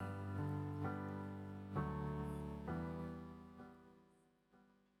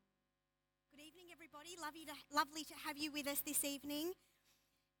everybody. Lovely to have you with us this evening.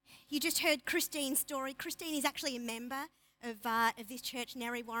 You just heard Christine's story. Christine is actually a member of this church,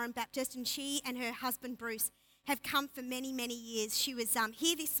 Narre Warren Baptist, and she and her husband Bruce have come for many, many years. She was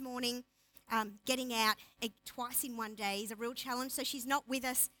here this morning, getting out twice in one day is a real challenge, so she's not with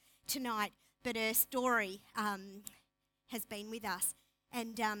us tonight, but her story has been with us.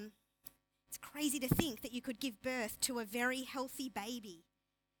 And it's crazy to think that you could give birth to a very healthy baby.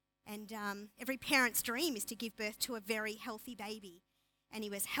 And every parent's dream is to give birth to a very healthy baby. And he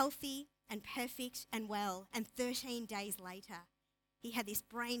was healthy and perfect and well. And 13 days later, he had this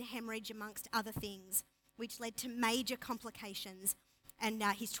brain hemorrhage amongst other things, which led to major complications. And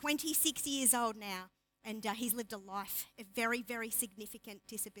he's 26 years old now, and he's lived a life of very, very significant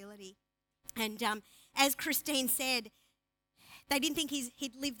disability. And as Christine said, they didn't think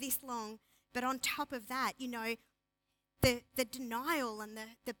he'd live this long. But on top of that, you know, the denial and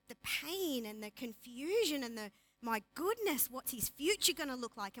the pain and the confusion and my goodness, what's his future going to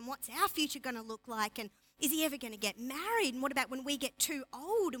look like, and what's our future going to look like, and is he ever going to get married, and what about when we get too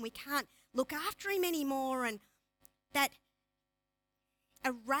old and we can't look after him anymore, and that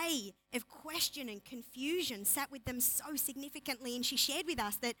array of question and confusion sat with them so significantly. And she shared with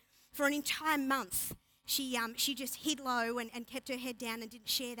us that for an entire month she just hid low and kept her head down and didn't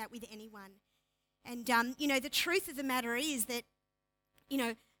share that with anyone. And, you know, the truth of the matter is that, you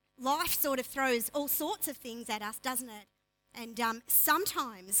know, life sort of throws all sorts of things at us, doesn't it? And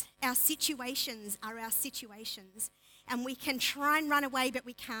sometimes our situations are our situations, and we can try and run away, but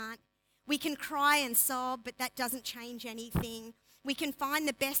we can't. We can cry and sob, but that doesn't change anything. We can find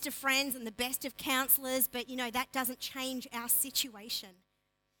the best of friends and the best of counsellors, but, you know, that doesn't change our situation.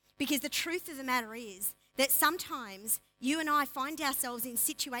 Because the truth of the matter is that sometimes you and I find ourselves in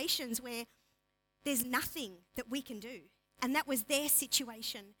situations where there's nothing that we can do. And that was their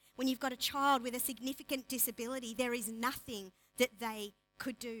situation. When you've got a child with a significant disability, there is nothing that they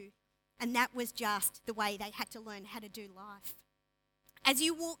could do. And that was just the way they had to learn how to do life. As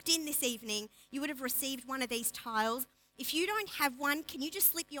you walked in this evening, you would have received one of these tiles. If you don't have one, can you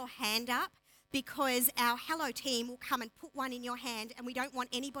just slip your hand up? Because our Hello team will come and put one in your hand, and we don't want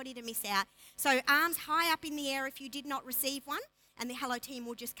anybody to miss out. So arms high up in the air if you did not receive one, and the Hello team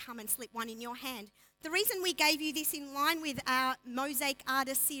will just come and slip one in your hand. The reason we gave you this in line with our Mosaic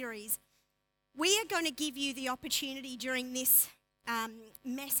Artist series, we are going to give you the opportunity during this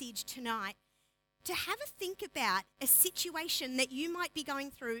message tonight to have a think about a situation that you might be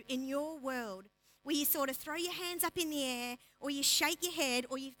going through in your world, where you sort of throw your hands up in the air, or you shake your head,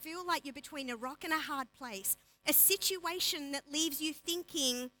 or you feel like you're between a rock and a hard place. A situation that leaves you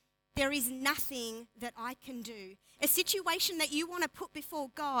thinking, there is nothing that I can do. A situation that you want to put before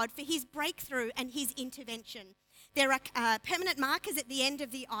God for his breakthrough and his intervention. There are permanent markers at the end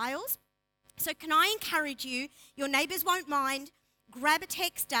of the aisles. So can I encourage you, your neighbours won't mind, grab a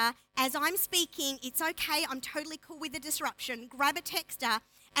texter. As I'm speaking, it's okay, I'm totally cool with the disruption. Grab a texter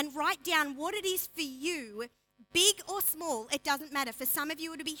and write down what it is for you, big or small, it doesn't matter. For some of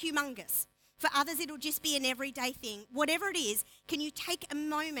you, it'll be humongous. For others, it'll just be an everyday thing. Whatever it is, can you take a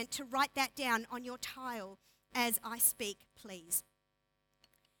moment to write that down on your tile as I speak, please?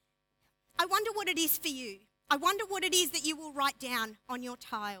 I wonder what it is for you. I wonder what it is that you will write down on your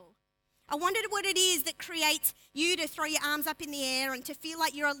tile. I wonder what it is that creates you to throw your arms up in the air and to feel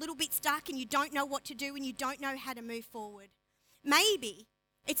like you're a little bit stuck and you don't know what to do and you don't know how to move forward. Maybe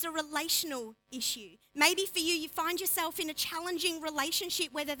it's a relational issue. Maybe for you, you find yourself in a challenging relationship,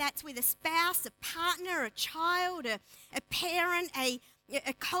 whether that's with a spouse, a partner, a child, a parent, a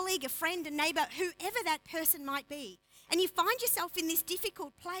colleague, a friend, a neighbour, whoever that person might be. And you find yourself in this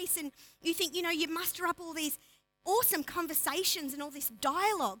difficult place and you think, you know, you muster up all these awesome conversations and all this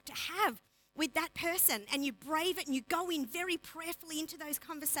dialogue to have with that person, and you brave it and you go in very prayerfully into those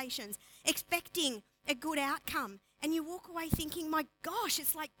conversations, expecting a good outcome. And you walk away thinking, my gosh,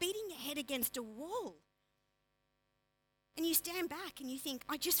 it's like beating your head against a wall. And you stand back and you think,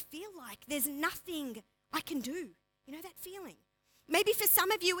 I just feel like there's nothing I can do. You know that feeling? Maybe for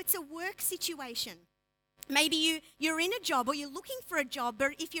some of you, it's a work situation. Maybe you're in a job or you're looking for a job,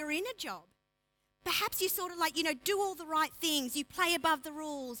 but if you're in a job, perhaps you sort of like, you know, do all the right things. You play above the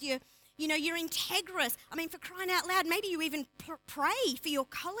rules. You're integrous. I mean, for crying out loud, maybe you even pray for your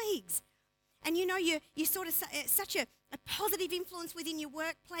colleagues. And you know, you're sort of such a positive influence within your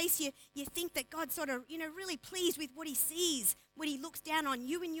workplace. You think that God's sort of, you know, really pleased with what he sees when he looks down on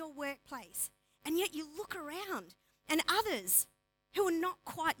you in your workplace. And yet you look around and others who are not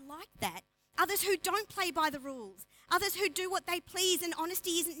quite like that, others who don't play by the rules, others who do what they please and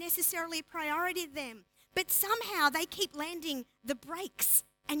honesty isn't necessarily a priority to them. But somehow they keep landing the brakes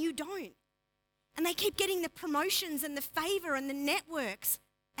and you don't. And they keep getting the promotions and the favor and the networks,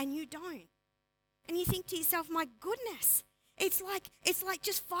 and you don't. And you think to yourself, my goodness, it's like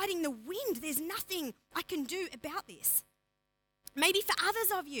just fighting the wind. There's nothing I can do about this. Maybe for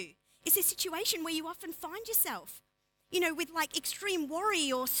others of you, it's a situation where you often find yourself, with like extreme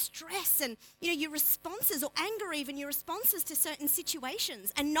worry or stress and, your responses, or anger even, your responses to certain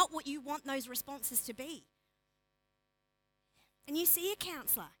situations and not what you want those responses to be. And you see a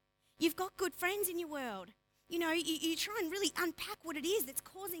counsellor. You've got good friends in your world. You try and really unpack what it is that's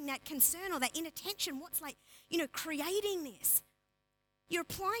causing that concern or that inattention, what's creating this. You're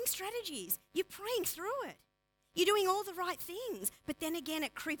applying strategies. You're praying through it. You're doing all the right things, but then again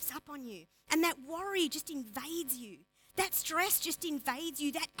it creeps up on you. And that worry just invades you. That stress just invades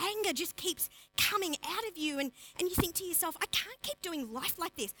you. That anger just keeps coming out of you. And you think to yourself, I can't keep doing life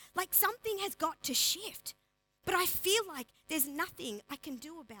like this. Like something has got to shift. But I feel like there's nothing I can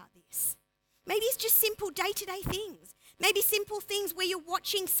do about this. Maybe it's just simple day-to-day things. Maybe simple things where you're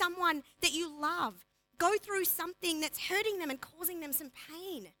watching someone that you love go through something that's hurting them and causing them some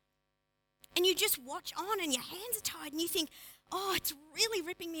pain. And you just watch on and your hands are tied and you think, oh, it's really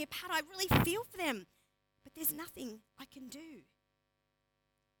ripping me apart. I really feel for them. But there's nothing I can do.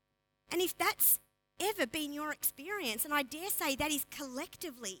 And if that's ever been your experience, and I dare say that is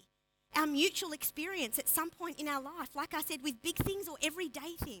collectively our mutual experience at some point in our life, like I said, with big things or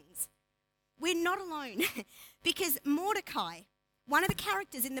everyday things, we're not alone. Because Mordecai, one of the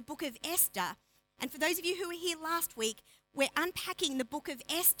characters in the book of Esther, and for those of you who were here last week, we're unpacking the book of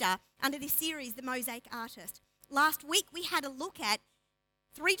Esther under this series, The Mosaic Artist. Last week we had a look at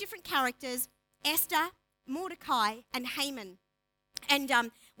 3 different characters, Esther, Mordecai, and Haman. And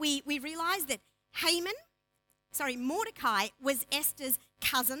we realised that Mordecai was Esther's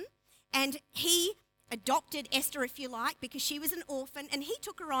cousin, and he adopted Esther, if you like, because she was an orphan, and he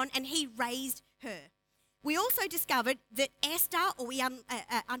took her on and he raised her. We also discovered that Esther, or we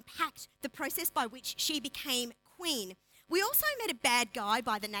unpacked the process by which she became queen. We also met a bad guy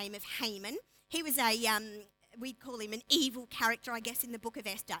by the name of Haman. He was we'd call him an evil character, I guess, in the book of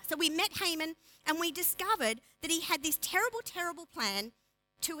Esther. So we met Haman, and we discovered that he had this terrible, terrible plan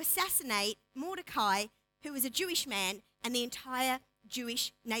to assassinate Mordecai, who was a Jewish man, and the entire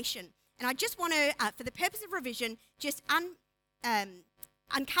Jewish nation. And I just want to, for the purpose of revision, just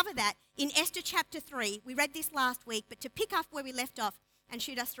uncover that in Esther chapter 3. We read this last week, but to pick up where we left off and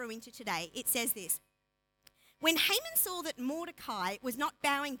shoot us through into today, it says this. When Haman saw that Mordecai was not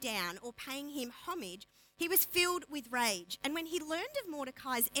bowing down or paying him homage, he was filled with rage. And when he learned of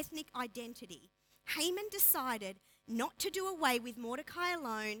Mordecai's ethnic identity, Haman decided not to do away with Mordecai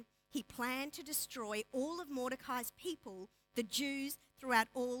alone. He planned to destroy all of Mordecai's people, the Jews, throughout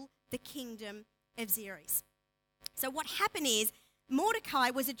all the kingdom of Xerxes. So what happened is Mordecai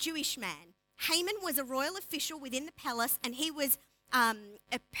was a Jewish man. Haman was a royal official within the palace, and he was a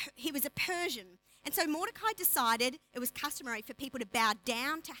Persian. And so Mordecai decided it was customary for people to bow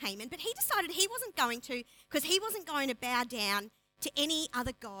down to Haman, but he decided he wasn't going to, because he wasn't going to bow down to any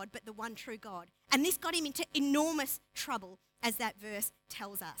other god but the one true God. And this got him into enormous trouble, as that verse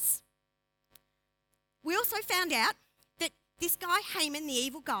tells us. We also found out that this guy, Haman, the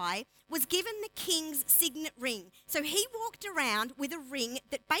evil guy, was given the king's signet ring. So he walked around with a ring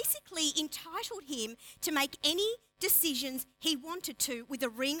that basically entitled him to make any decisions he wanted to with a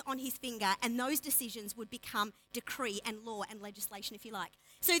ring on his finger, and those decisions would become decree and law and legislation, if you like.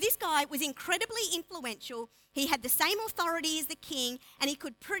 So this guy was incredibly influential. He had the same authority as the king, and he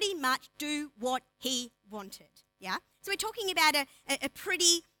could pretty much do what he wanted. Yeah? So we're talking about a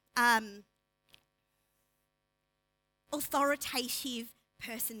pretty authoritative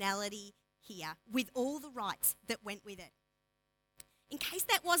personality here, with all the rights that went with it. In case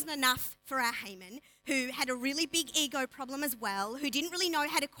that wasn't enough for our Haman, who had a really big ego problem as well, who didn't really know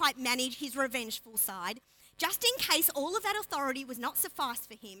how to quite manage his revengeful side, just in case all of that authority was not suffice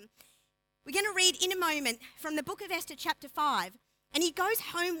for him, we're going to read in a moment from the book of Esther chapter 5, and he goes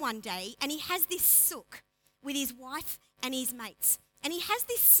home one day and he has this souk with his wife and his mates. And he has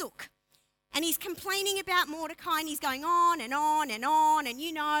this souk, and he's complaining about Mordecai, and he's going on and on and on, and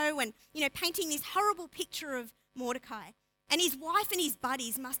painting this horrible picture of Mordecai. And his wife and his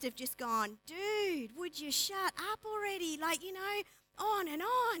buddies must have just gone, dude, would you shut up already? On and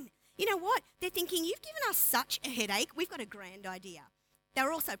on. You know what? They're thinking, you've given us such a headache, we've got a grand idea.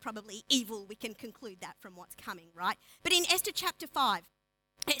 They're also probably evil. We can conclude that from what's coming, right? But in Esther chapter 5,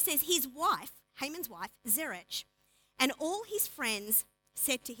 it says his wife, Haman's wife, Zeresh, and all his friends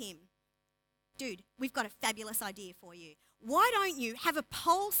said to him, dude, we've got a fabulous idea for you. Why don't you have a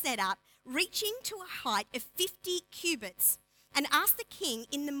pole set up reaching to a height of 50 cubits, and ask the king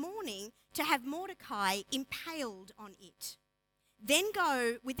in the morning to have Mordecai impaled on it. Then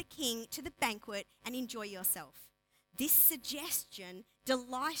go with the king to the banquet and enjoy yourself." This suggestion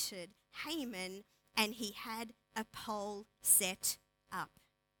delighted Haman, and he had a pole set up.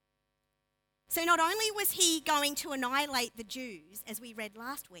 So not only was he going to annihilate the Jews, as we read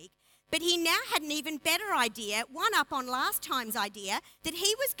last week, but he now had an even better idea, one up on last time's idea, that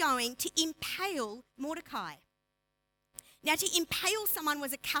he was going to impale Mordecai. Now, to impale someone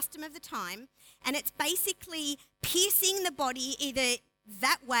was a custom of the time, and it's basically piercing the body either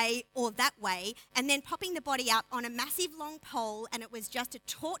that way or that way, and then popping the body up on a massive long pole, and it was just a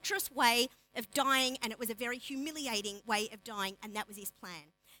torturous way of dying, and it was a very humiliating way of dying, and that was his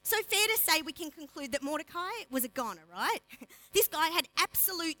plan. So fair to say we can conclude that Mordecai was a goner, right? This guy had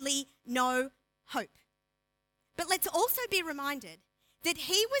absolutely no hope. But let's also be reminded that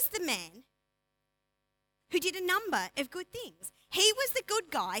he was the man who did a number of good things. He was the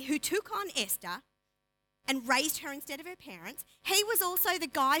good guy who took on Esther and raised her instead of her parents. He was also the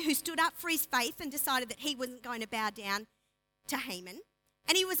guy who stood up for his faith and decided that he wasn't going to bow down to Haman.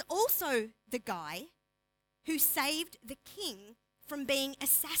 And he was also the guy who saved the king from being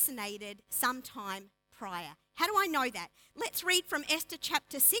assassinated sometime prior. How do I know that? Let's read from Esther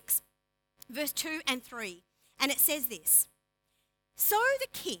chapter 6, verse 2 and 3. And it says this: "So the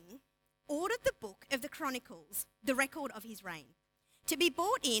king ordered the book of the Chronicles, the record of his reign, to be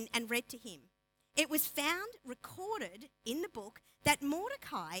brought in and read to him. It was found recorded in the book that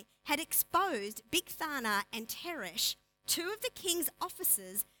Mordecai had exposed Bigthana and Teresh, two of the king's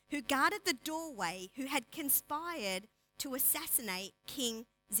officers who guarded the doorway, who had conspired to assassinate King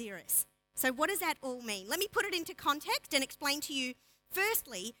Xerxes." So what does that all mean? Let me put it into context and explain to you,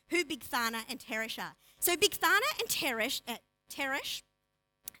 firstly, who Bigthana and Teresh are. So Bigthana and Teresh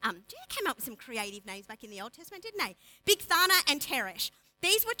came up with some creative names back in the Old Testament, didn't they? Bigthana and Teresh.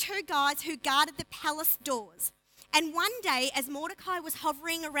 These were two guys who guarded the palace doors. And one day, as Mordecai was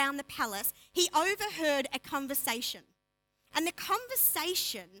hovering around the palace, he overheard a conversation. And the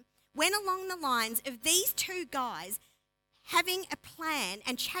conversation went along the lines of these two guys having a plan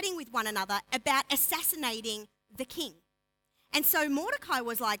and chatting with one another about assassinating the king. And so Mordecai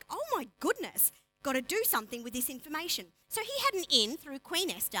was like, "Oh my goodness, got to do something with this information." So he had an in through Queen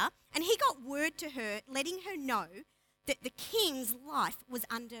Esther, and he got word to her, letting her know that the king's life was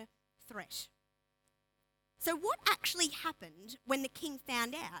under threat. So what actually happened when the king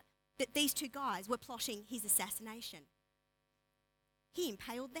found out that these two guys were plotting his assassination? He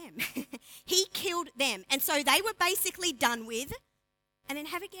impaled them. He killed them. And so they were basically done with. And then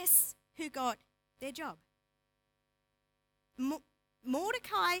have a guess who got their job?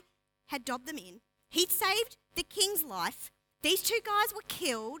 Mordecai had dobbed them in. He'd saved the king's life. These two guys were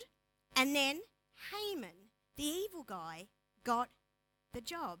killed. And then Haman, the evil guy, got the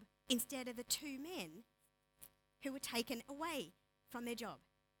job instead of the two men who were taken away from their job.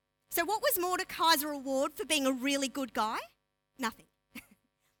 So what was Mordecai's reward for being a really good guy? Nothing.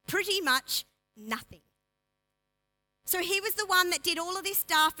 Pretty much nothing. So he was the one that did all of this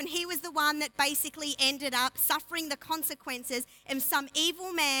stuff, and he was the one that basically ended up suffering the consequences of some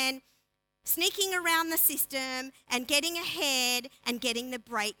evil man sneaking around the system and getting ahead and getting the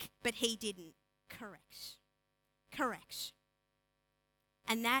break, but he didn't. Correct.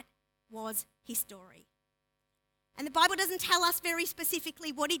 And that was his story. And the Bible doesn't tell us very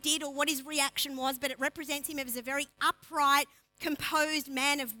specifically what he did or what his reaction was, but it represents him as a very upright, composed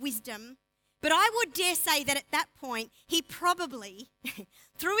man of wisdom. But I would dare say that at that point, he probably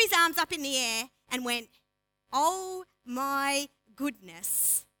threw his arms up in the air and went, "Oh my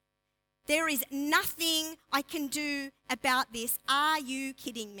goodness, there is nothing I can do about this. Are you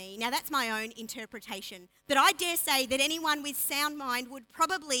kidding me?" Now that's my own interpretation. But I dare say that anyone with sound mind would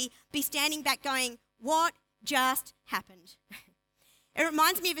probably be standing back going, "What just happened?" It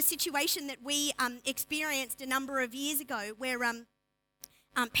reminds me of a situation that we experienced a number of years ago where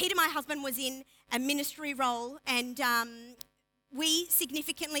Peter, my husband, was in a ministry role, and we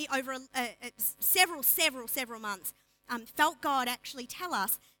significantly over several months felt God actually tell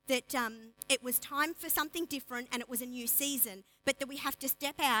us that it was time for something different and it was a new season, but that we have to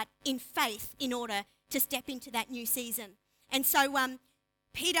step out in faith in order to step into that new season. And so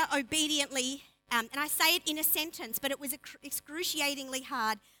Peter obediently, and I say it in a sentence, but it was excruciatingly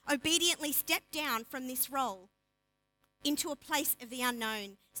hard, obediently stepped down from this role into a place of the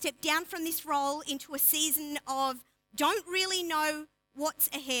unknown. Stepped down from this role into a season of don't really know what's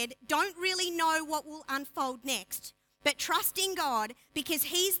ahead, don't really know what will unfold next, but trusting God because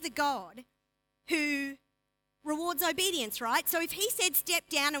he's the God who rewards obedience, right? So if he said step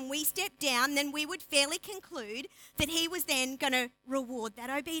down and we stepped down, then we would fairly conclude that he was then going to reward that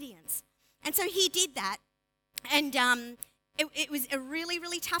obedience. And so he did that. And it was a really,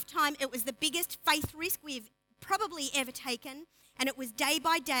 really tough time. It was the biggest faith risk we've probably ever taken. And it was day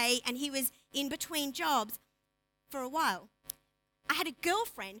by day, and he was in between jobs for a while. I had a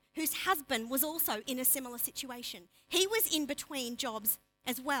girlfriend whose husband was also in a similar situation. He was in between jobs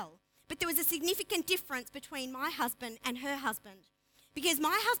as well. But there was a significant difference between my husband and her husband. Because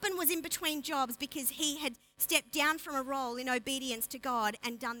my husband was in between jobs because he had stepped down from a role in obedience to God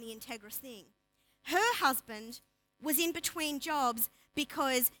and done the integrous thing. Her husband was in between jobs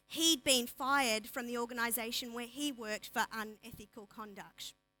because he'd been fired from the organisation where he worked for unethical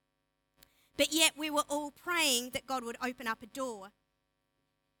conduct. But yet we were all praying that God would open up a door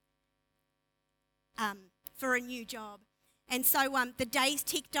for a new job. And so the days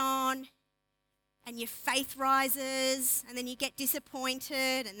ticked on, and your faith rises, and then you get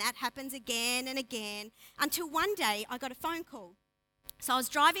disappointed, and that happens again and again, until one day I got a phone call. So I was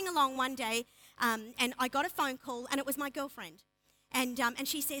driving along one day, and I got a phone call, and it was my girlfriend. And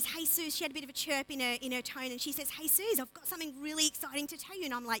she says, "Hey, Suze," she had a bit of a chirp in her tone, and she says, "Hey, Suze, I've got something really exciting to tell you."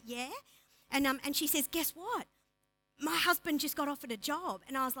 And I'm like, "Yeah?" And she says, "Guess what? My husband just got offered a job."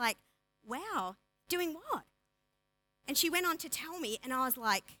 And I was like, "Wow, doing what?" And she went on to tell me, and I was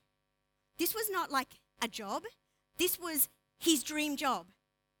like, this was not like a job. This was his dream job.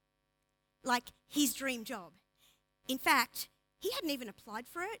 Like his dream job. In fact, he hadn't even applied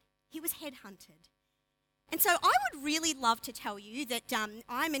for it. He was headhunted. And so I would really love to tell you that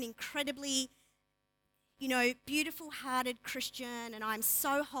I'm an incredibly, beautiful-hearted Christian, and I'm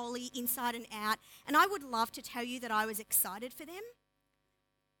so holy inside and out. And I would love to tell you that I was excited for them,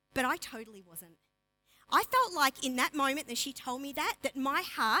 but I totally wasn't. I felt like in that moment that she told me that my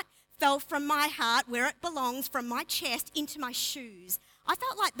heart fell from my heart where it belongs, from my chest into my shoes. I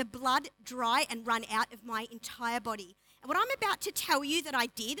felt like the blood dry and run out of my entire body. And what I'm about to tell you that I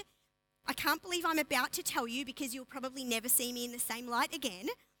did, I can't believe I'm about to tell you, because you'll probably never see me in the same light again,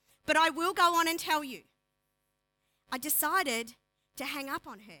 but I will go on and tell you. I decided to hang up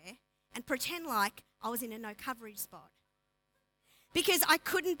on her and pretend like I was in a no coverage spot, because I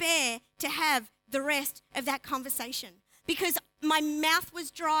couldn't bear to have the rest of that conversation, because my mouth was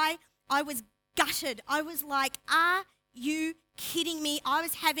dry. I was gutted. I was like, are you kidding me? I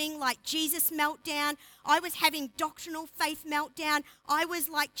was having like Jesus meltdown. I was having doctrinal faith meltdown. I was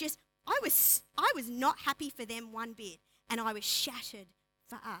like I was not happy for them one bit, and I was shattered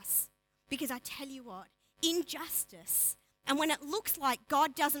for us. Because I tell you what, injustice, and when it looks like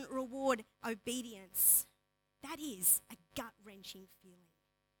God doesn't reward obedience, that is a gut-wrenching feeling.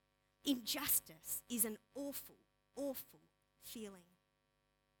 Injustice is an awful, awful feeling.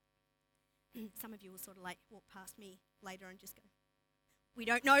 Some of you will sort of like walk past me later and just go, "We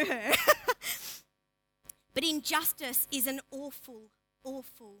don't know her." But injustice is an awful,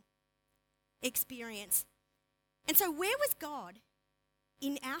 awful experience. And so where was God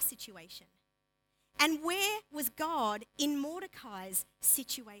in our situation? And where was God in Mordecai's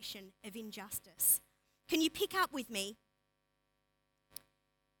situation of injustice? Can you pick up with me?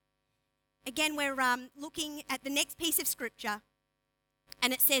 Again, we're looking at the next piece of scripture,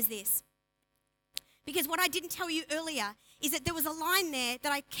 and it says this. Because what I didn't tell you earlier is that there was a line there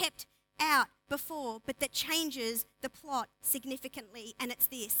that I kept out before, but that changes the plot significantly, and it's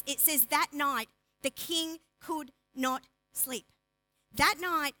this. It says, that night the king could not sleep. That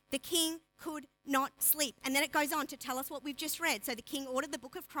night the king could not sleep. And then it goes on to tell us what we've just read. So the king ordered the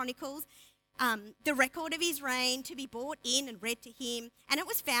book of Chronicles, the record of his reign, to be brought in and read to him, and it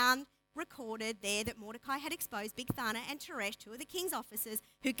was found recorded there that Mordecai had exposed Bigthana and Teresh, two of the king's officers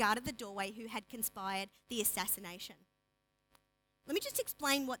who guarded the doorway, who had conspired the assassination. Let me just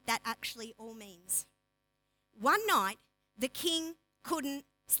explain what that actually all means. One night, the king couldn't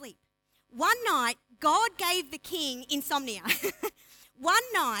sleep. One night, God gave the king insomnia. One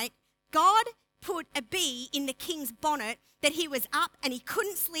night, God put a bee in the king's bonnet that he was up and he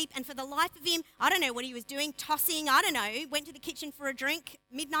couldn't sleep, and for the life of him, I don't know what he was doing, tossing, I don't know, went to the kitchen for a drink,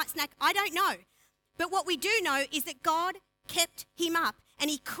 midnight snack, I don't know. But what we do know is that God kept him up and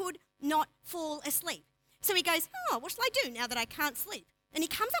he could not fall asleep. So he goes, what shall I do now that I can't sleep? And he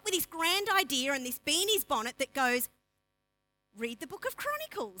comes up with this grand idea and this bee in his bonnet that goes, read the book of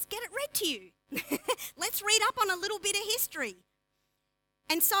Chronicles, get it read to you. Let's read up on a little bit of history.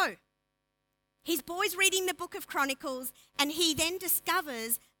 And so his boy's reading the book of Chronicles, and he then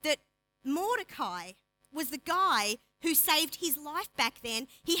discovers that Mordecai was the guy who saved his life back then.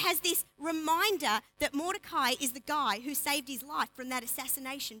 He has this reminder that Mordecai is the guy who saved his life from that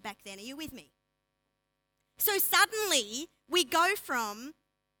assassination back then. Are you with me? So suddenly we go from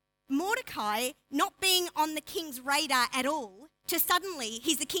Mordecai not being on the king's radar at all to suddenly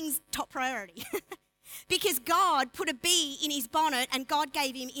he's the king's top priority. Because God put a bee in his bonnet and God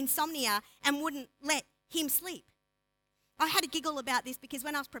gave him insomnia and wouldn't let him sleep. I had a giggle about this because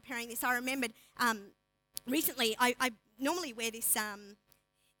when I was preparing this, I remembered recently I normally wear this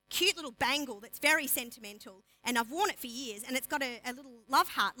cute little bangle that's very sentimental, and I've worn it for years, and it's got a little love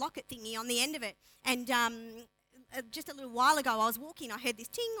heart locket thingy on the end of it. And just a little while ago, I was walking, I heard this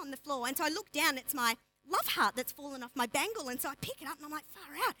ting on the floor, and so I looked down, it's my love heart that's fallen off my bangle, and so I pick it up, and I'm like,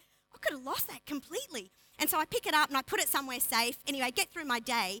 far out, I could have lost that completely. And so I pick it up, and I put it somewhere safe. Anyway, I get through my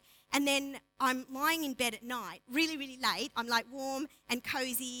day, and then I'm lying in bed at night, really, really late. I'm like warm and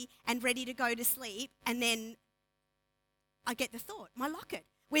cozy and ready to go to sleep, and then I get the thought, my locket.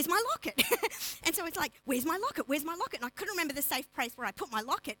 Where's my locket? And so it's like, where's my locket? Where's my locket? And I couldn't remember the safe place where I put my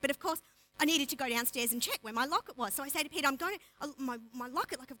locket. But of course, I needed to go downstairs and check where my locket was. So I say to Peter, I'm going to, my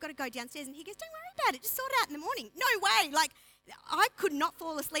locket, like I've got to go downstairs. And he goes, don't worry about it. Just sort it out in the morning. No way. Like I could not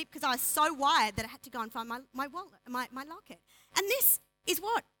fall asleep because I was so wired that I had to go and find my wallet, my locket. And this is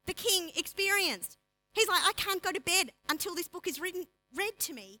what the king experienced. He's like, I can't go to bed until this book is read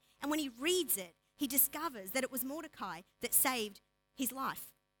to me. And when he reads it, he discovers that it was Mordecai that saved his life.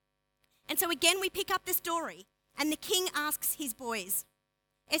 And so again, we pick up the story, and the king asks his boys,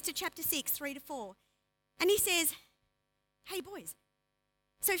 Esther chapter 6, 3-4, and he says, hey boys,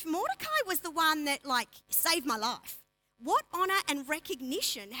 so if Mordecai was the one that saved my life, what honor and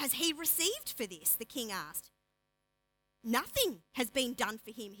recognition has he received for this? The king asked. Nothing has been done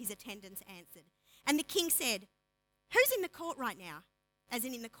for him, his attendants answered. And the king said, who's in the court right now? As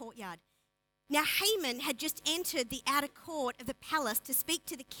in the courtyard. Now Haman had just entered the outer court of the palace to speak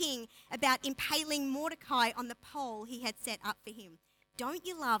to the king about impaling Mordecai on the pole he had set up for him. Don't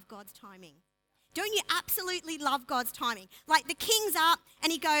you love God's timing? Don't you absolutely love God's timing? Like the king's up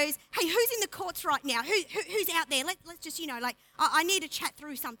and he goes, hey, who's in the courts right now? Who's out there? Let's just, I need to chat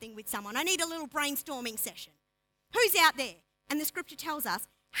through something with someone. I need a little brainstorming session. Who's out there? And the scripture tells us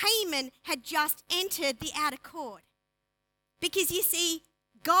Haman had just entered the outer court. Because you see,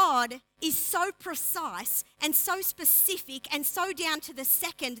 God is so precise and so specific and so down to the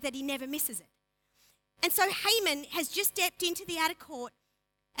second that he never misses it. And so Haman has just stepped into the outer court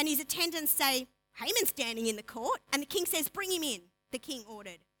and his attendants say, Haman's standing in the court. And the king says, bring him in, the king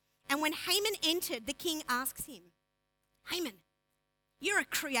ordered. And when Haman entered, the king asks him, Haman, you're a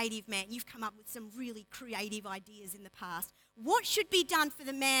creative man. You've come up with some really creative ideas in the past. What should be done for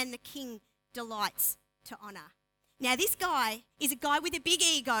the man the king delights to honor? Now, this guy is a guy with a big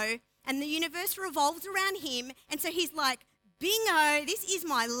ego, and the universe revolves around him, and so he's like, bingo, this is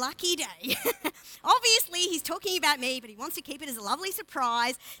my lucky day. Obviously, he's talking about me, but he wants to keep it as a lovely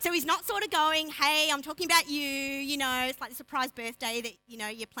surprise, so he's not sort of going, hey, I'm talking about you, it's like the surprise birthday that,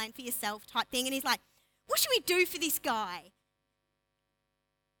 you plan for yourself type thing, and he's like, what should we do for this guy?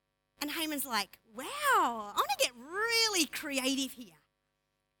 And Haman's like, wow, I want to get really creative here.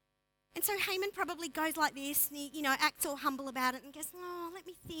 And so Haman probably goes like this, and he, acts all humble about it and goes, oh, let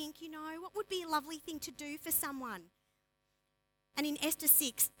me think, what would be a lovely thing to do for someone? And in Esther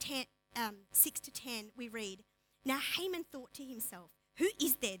 6:10, we read, now Haman thought to himself, who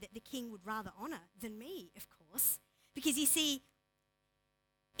is there that the king would rather honour than me, of course? Because you see,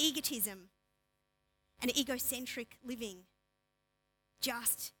 egotism and egocentric living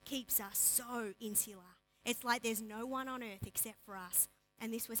just keeps us so insular. It's like there's no one on earth except for us.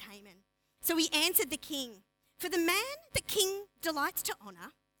 And this was Haman. So he answered the king, for the man the king delights to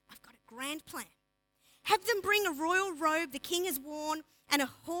honour, I've got a grand plan. Have them bring a royal robe the king has worn and a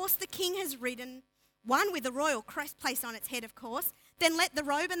horse the king has ridden, one with a royal crest placed on its head, of course. Then let the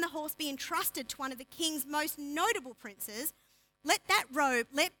robe and the horse be entrusted to one of the king's most notable princes. Let them robe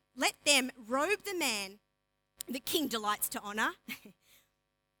the man the king delights to honour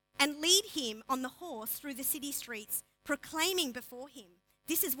and lead him on the horse through the city streets, proclaiming before him,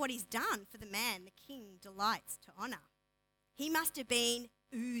 this is what he's done for the man the king delights to honour. He must have been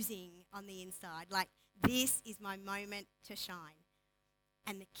oozing on the inside, like, this is my moment to shine.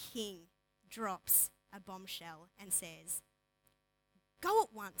 And the king drops a bombshell and says, go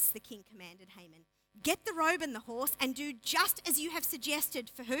at once, the king commanded Haman. Get the robe and the horse and do just as you have suggested.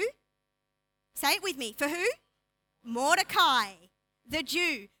 For who? Say it with me. For who? Mordecai, the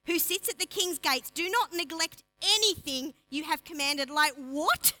Jew, who sits at the king's gates. Do not neglect anything you have commanded. Like,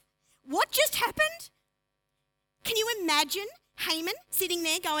 what? What just happened? Can you imagine Haman sitting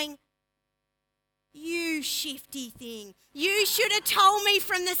there going, you shifty thing. You should have told me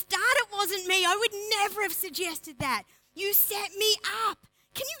from the start it wasn't me. I would never have suggested that. You set me up.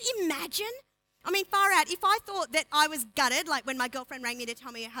 Can you imagine? I mean, far out. If I thought that I was gutted, like when my girlfriend rang me to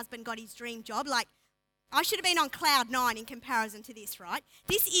tell me her husband got his dream job, like I should have been on cloud 9 in comparison to this, right?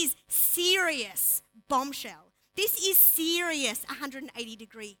 This is serious bombshell. This is serious 180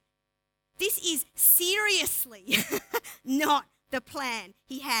 degree. This is seriously not the plan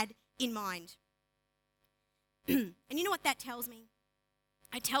he had in mind. And you know what that tells me?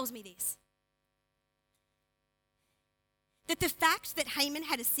 It tells me this. That the fact that Haman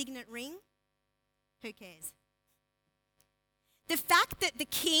had a signet ring, who cares? The fact that the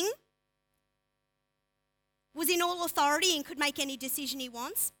king was in all authority and could make any decision he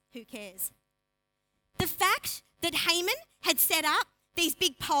wants, who cares? The fact that Haman had set up these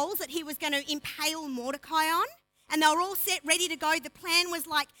big poles that he was going to impale Mordecai on, and they were all set, ready to go. The plan was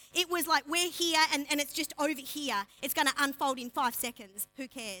like, it was like, we're here and it's just over here. It's going to unfold in 5 seconds. Who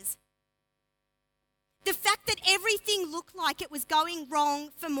cares? The fact that everything looked like it was going wrong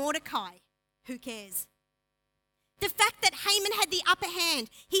for Mordecai. Who cares? The fact that Haman had the upper hand.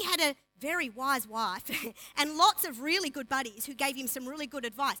 He had a very wise wife and lots of really good buddies who gave him some really good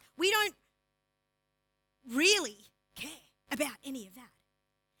advice. We don't really care about any of that.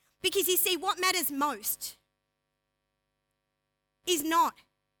 Because you see, what matters most is not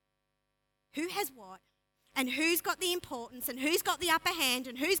who has what and who's got the importance and who's got the upper hand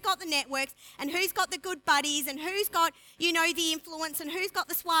and who's got the networks and who's got the good buddies and who's got, the influence and who's got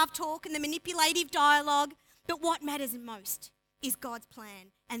the suave talk and the manipulative dialogue. But what matters most is God's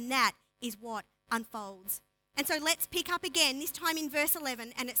plan, and that is what unfolds. And so let's pick up again, this time in verse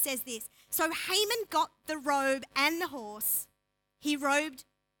 11, and it says this. So Haman got the robe and the horse. He robed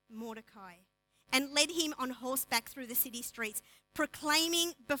Mordecai and led him on horseback through the city streets,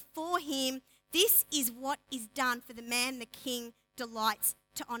 proclaiming before him, this is what is done for the man the king delights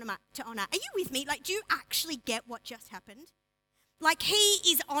to honor. Are you with me? Like, do you actually get what just happened? Like, he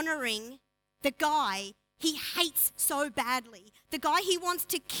is honoring the guy he hates so badly, the guy he wants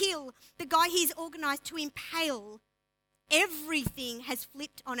to kill, the guy he's organized to impale. Everything has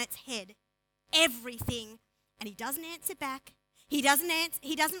flipped on its head. Everything. And he doesn't answer back. He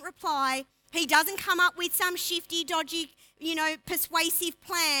doesn't reply. He doesn't come up with some shifty, dodgy, persuasive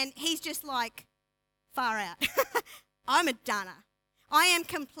plan. He's just like, far out. I'm a dunner. I am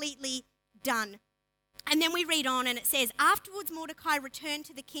completely done. And then we read on and it says, afterwards Mordecai returned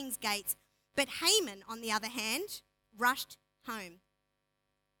to the king's gates, but Haman, on the other hand, rushed home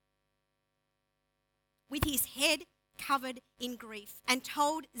with his head covered in grief and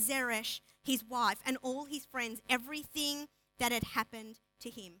told Zeresh, his wife, and all his friends everything that had happened to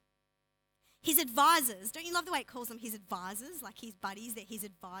him. His advisors, don't you love the way it calls them his advisors, like his buddies, they're his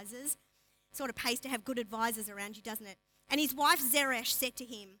advisors? Sort of pays to have good advisors around you, doesn't it? And his wife Zeresh said to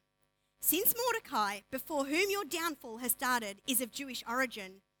him, since Mordecai, before whom your downfall has started, is of Jewish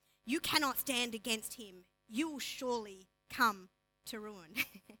origin, you cannot stand against him. You will surely come to ruin.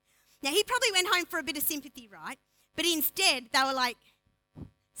 Now, he probably went home for a bit of sympathy, right? But instead, they were like,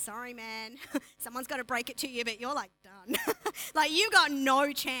 sorry, man, someone's got to break it to you, but you're like done. Like, you got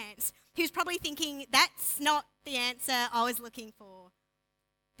no chance. He was probably thinking, that's not the answer I was looking for.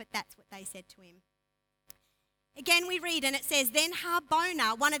 But that's what they said to him. Again, we read, and it says, then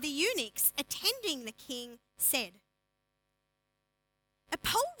Harbona, one of the eunuchs attending the king, said, a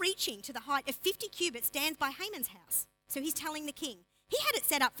pole reaching to the height of 50 cubits stands by Haman's house. So he's telling the king. He had it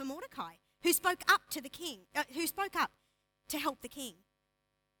set up for Mordecai, who spoke up to the king, who spoke up to help the king.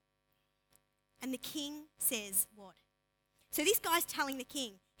 And the king says what? So this guy's telling the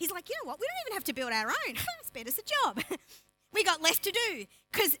king, he's like, you know what, we don't even have to build our own. Spare us a job. We got less to do.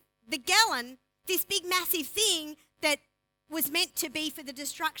 Because the Gallon, this big massive thing that was meant to be for the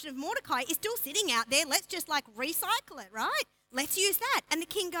destruction of Mordecai, is still sitting out there. Let's just recycle it, right? Let's use that. And the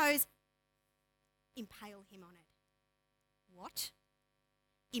king goes, impale him on it. What?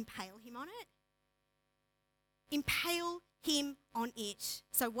 Impale him on it? Impale him on it.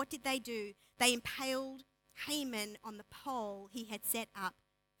 So what did they do? They impaled Haman on the pole he had set up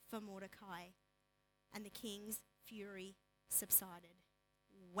for Mordecai. And the king's fury subsided.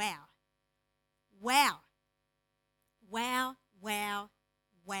 Wow. Wow. Wow, wow,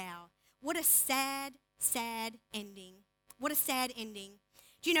 wow. What a sad, sad ending. What a sad ending.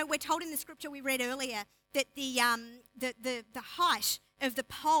 Do you know, we're told in the scripture we read earlier that the height of the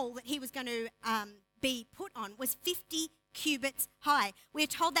pole that he was going to be put on was 50 cubits high. We're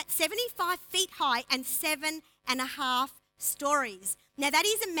told that's 75 feet high and 7.5 stories. Now that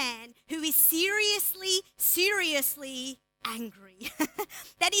is a man who is seriously, seriously angry.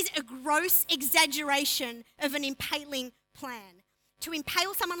 That is a gross exaggeration of an impaling plan. To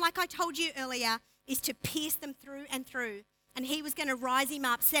impale someone, like I told you earlier, is to pierce them through and through. And he was going to rise him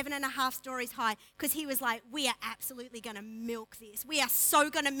up 7.5 stories high because he was like, we are absolutely going to milk this. We are so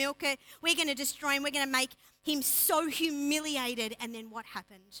going to milk it. We're going to destroy him. We're going to make him so humiliated. And then what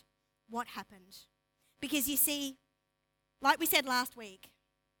happened? What happened? Because you see, like we said last week,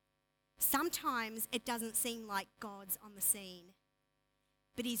 sometimes it doesn't seem like God's on the scene,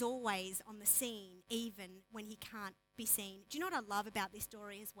 but he's always on the scene even when he can't be seen. Do you know what I love about this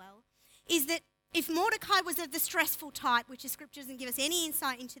story as well? Is that if Mordecai was of the stressful type, which the scripture doesn't give us any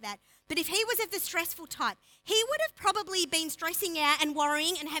insight into that, but if he was of the stressful type, he would have probably been stressing out and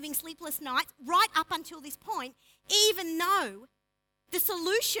worrying and having sleepless nights right up until this point, even though the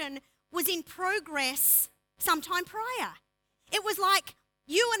solution was in progress sometime prior. It was like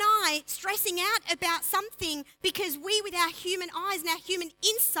you and I stressing out about something because we, with our human eyes and our human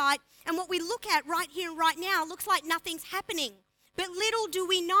insight and what we look at right here and right now, looks like nothing's happening. But little do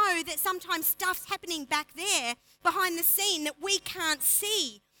we know that sometimes stuff's happening back there behind the scene that we can't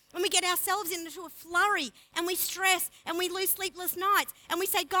see. And we get ourselves into a flurry and we stress and we lose sleepless nights and we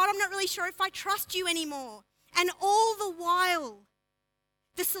say, God, I'm not really sure if I trust you anymore. And all the while,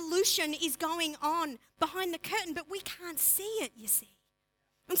 the solution is going on behind the curtain, but we can't see it, you see.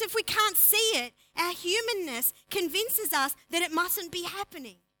 And so if we can't see it, our humanness convinces us that it mustn't be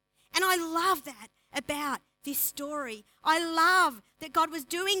happening. And I love that about this story. I love that God was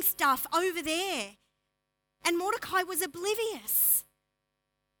doing stuff over there. And Mordecai was oblivious.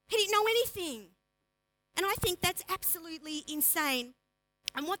 He didn't know anything. And I think that's absolutely insane.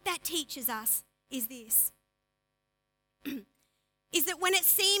 And what that teaches us is this. Is that when it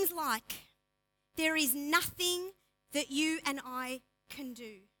seems like there is nothing that you and I can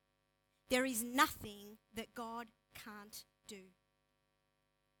do, there is nothing that God can't do.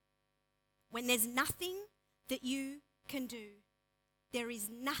 When there's nothing that you can do, there is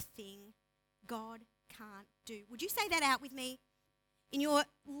nothing God can't do. Would you say that out with me? In your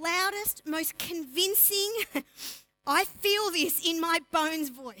loudest, most convincing, I feel this in my bones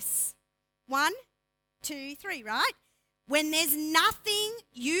voice. 1, 2, 3, right? When there's nothing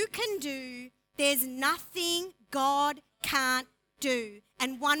you can do, there's nothing God can't do.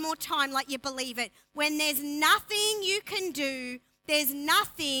 And one more time, like you believe it. When there's nothing you can do, there's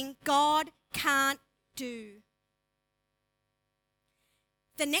nothing God can't do.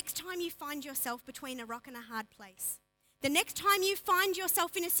 The next time you find yourself between a rock and a hard place, the next time you find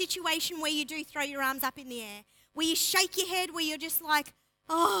yourself in a situation where you do throw your arms up in the air, where you shake your head, where you're just like,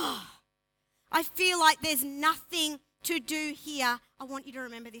 oh, I feel like there's nothing to do here, I want you to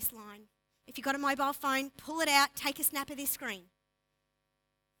remember this line. If you've got a mobile phone, pull it out, take a snap of this screen.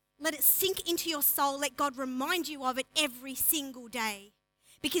 Let it sink into your soul. Let God remind you of it every single day.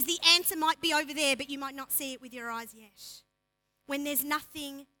 Because the answer might be over there, but you might not see it with your eyes yet. When there's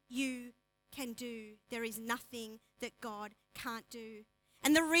nothing you can do, there is nothing that God can't do.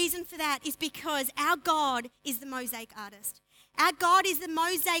 And the reason for that is because our God is the mosaic artist. Our God is the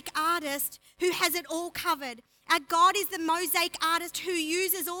mosaic artist who has it all covered. Our God is the mosaic artist who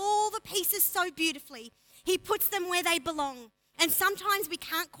uses all the pieces so beautifully. He puts them where they belong. And sometimes we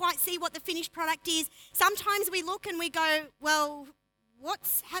can't quite see what the finished product is. Sometimes we look and we go, well,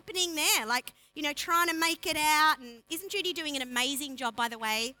 what's happening there? Like, you know, trying to make it out. And isn't Judy doing an amazing job, by the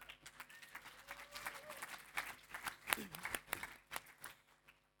way?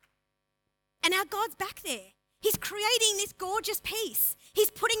 And our God's back there. He's creating this gorgeous piece. He's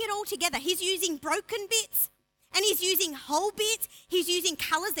putting it all together. He's using broken bits and he's using whole bits. He's using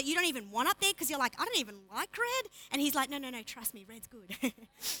colours that you don't even want up there because you're like, I don't even like red. And he's like, no, trust me, red's good.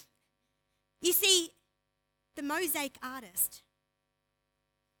 You see, the mosaic artist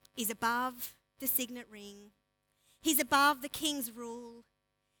is above the signet ring. He's above the king's rule.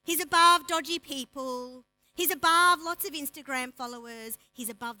 He's above dodgy people. He's above lots of Instagram followers. He's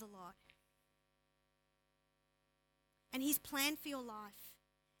above the lot. And his plan for your life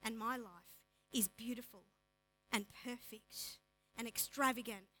and my life is beautiful and perfect and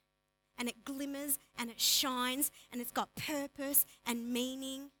extravagant. And it glimmers and it shines and it's got purpose and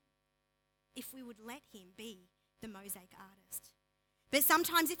meaning if we would let him be the mosaic artist. But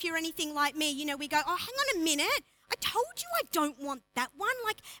sometimes if you're anything like me, you know, we go, oh, hang on a minute. I told you I don't want that one.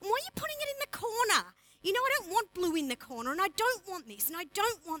 Like, why are you putting it in the corner? You know, I don't want blue in the corner and I don't want this and I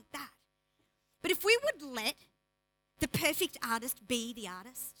don't want that. But if we would let the perfect artist be the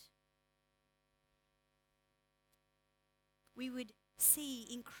artist, we would see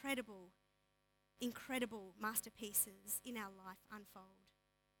incredible masterpieces in our life unfold.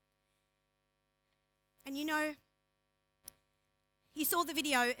 And you know, you saw the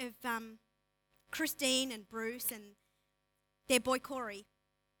video of Christine and Bruce and their boy Corey.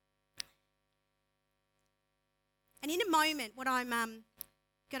 And in a moment, what I'm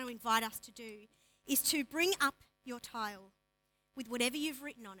going to invite us to do is to bring up your tile with whatever you've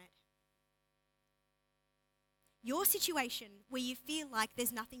written on it. Your situation where you feel like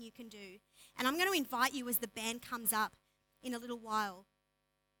there's nothing you can do. And I'm going to invite you as the band comes up in a little while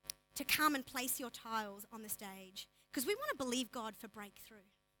to come and place your tiles on the stage, because we want to believe God for breakthrough.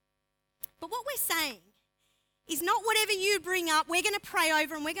 But what we're saying is not whatever you bring up, we're going to pray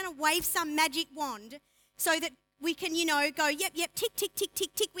over and we're going to wave some magic wand so that we can, go, yep, tick, tick, tick,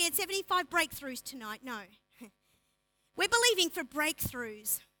 tick, tick. We had 75 breakthroughs tonight. No. We're believing for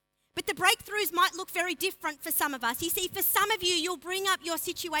breakthroughs. But the breakthroughs might look very different for some of us. You see, for some of you, you'll bring up your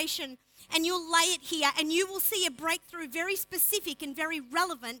situation and you'll lay it here and you will see a breakthrough very specific and very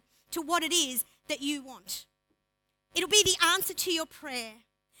relevant to what it is that you want. It'll be the answer to your prayer.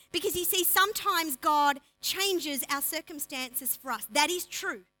 Because you see, sometimes God changes our circumstances for us. That is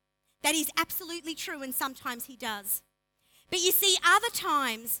true. That is absolutely true, and sometimes he does. But you see, other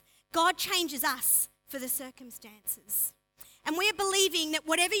times, God changes us for the circumstances. And we're believing that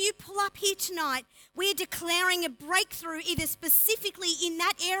whatever you pull up here tonight, we're declaring a breakthrough either specifically in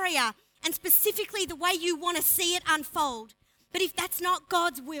that area and specifically the way you want to see it unfold. But if that's not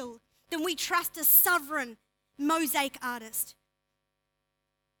God's will, then we trust a sovereign mosaic artist.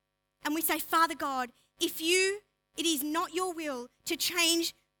 And we say, Father God, if it is not your will to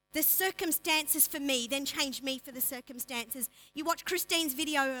change the circumstances for me, then change me for the circumstances. You watched Christine's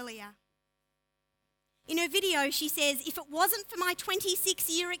video earlier. In her video, she says, if it wasn't for my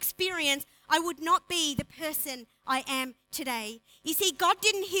 26-year experience, I would not be the person I am today. You see, God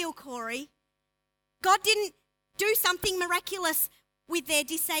didn't heal Corey. God didn't do something miraculous with their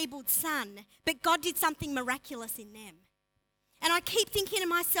disabled son, but God did something miraculous in them. And I keep thinking to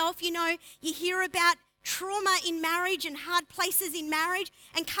myself, you hear about trauma in marriage and hard places in marriage,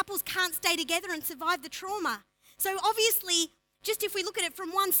 and couples can't stay together and survive the trauma. So obviously, just if we look at it from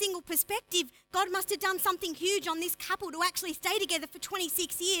one single perspective, God must have done something huge on this couple to actually stay together for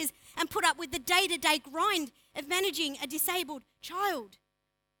 26 years and put up with the day-to-day grind of managing a disabled child.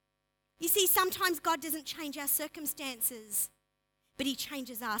 You see, sometimes God doesn't change our circumstances, but he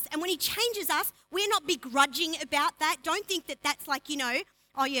changes us. And when he changes us, we're not begrudging about that. Don't think that that's like,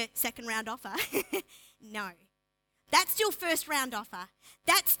 oh yeah, second round offer. No. That's still first round offer.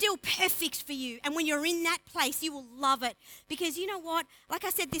 That's still perfect for you. And when you're in that place, you will love it. Because you know what? Like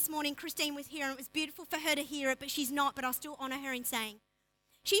I said this morning, Christine was here and it was beautiful for her to hear it, but she's not, but I'll still honour her in saying,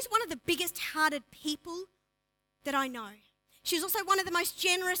 she's one of the biggest hearted people that I know. She's also one of the most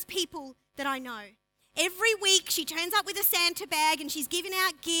generous people that I know. Every week she turns up with a Santa bag and she's giving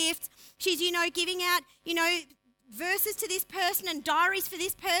out gifts. She's, giving out, verses to this person and diaries for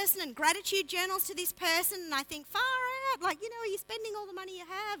this person and gratitude journals to this person. And I think, far out, are you spending all the money you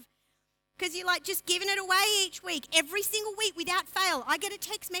have? Because you're just giving it away each week. Every single week without fail, I get a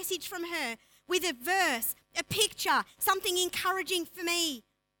text message from her with a verse, a picture, something encouraging for me.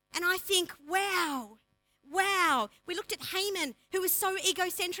 And I think, wow. We looked at Haman, who was so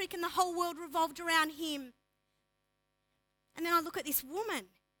egocentric and the whole world revolved around him. And then I look at this woman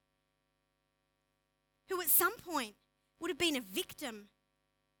who at some point would have been a victim.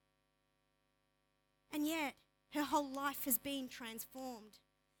 And yet her whole life has been transformed.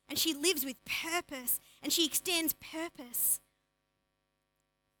 And she lives with purpose and she extends purpose.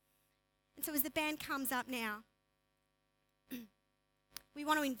 And so as the band comes up now, we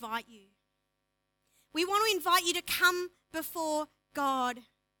want to invite you. We want to invite you to come before God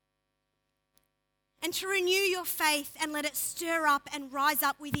and to renew your faith and let it stir up and rise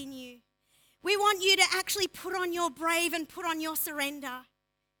up within you. We want you to actually put on your brave and put on your surrender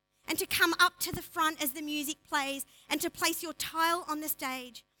and to come up to the front as the music plays and to place your tile on the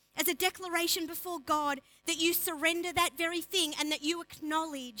stage as a declaration before God that you surrender that very thing and that you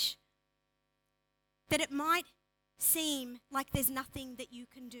acknowledge that it might seem like there's nothing that you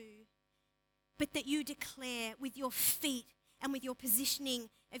can do, but that you declare with your feet and with your positioning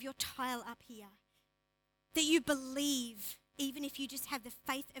of your tile up here that you believe, even if you just have the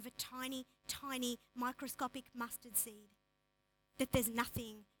faith of a tiny, tiny microscopic mustard seed, that there's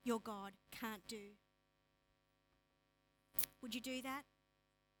nothing your God can't do. Would you do that?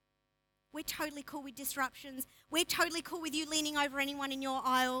 We're totally cool with disruptions. We're totally cool with you leaning over anyone in your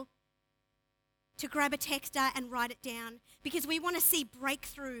aisle to grab a texter and write it down, because we want to see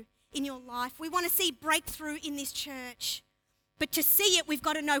breakthrough in your life. We want to see breakthrough in this church. But to see it, we've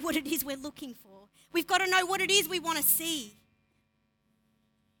got to know what it is we're looking for. We've got to know what it is we want to see.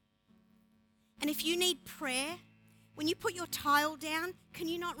 And if you need prayer, when you put your tile down, can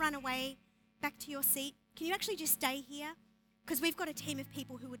you not run away back to your seat? Can you actually just stay here? Because we've got a team of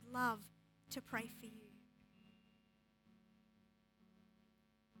people who would love to pray for you.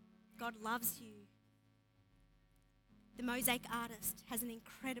 God loves you. The mosaic artist has an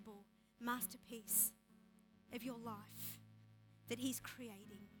incredible masterpiece of your life that he's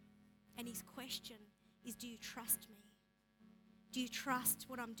creating. And his question is, do you trust me? Do you trust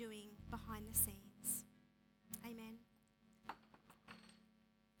what I'm doing behind the scenes?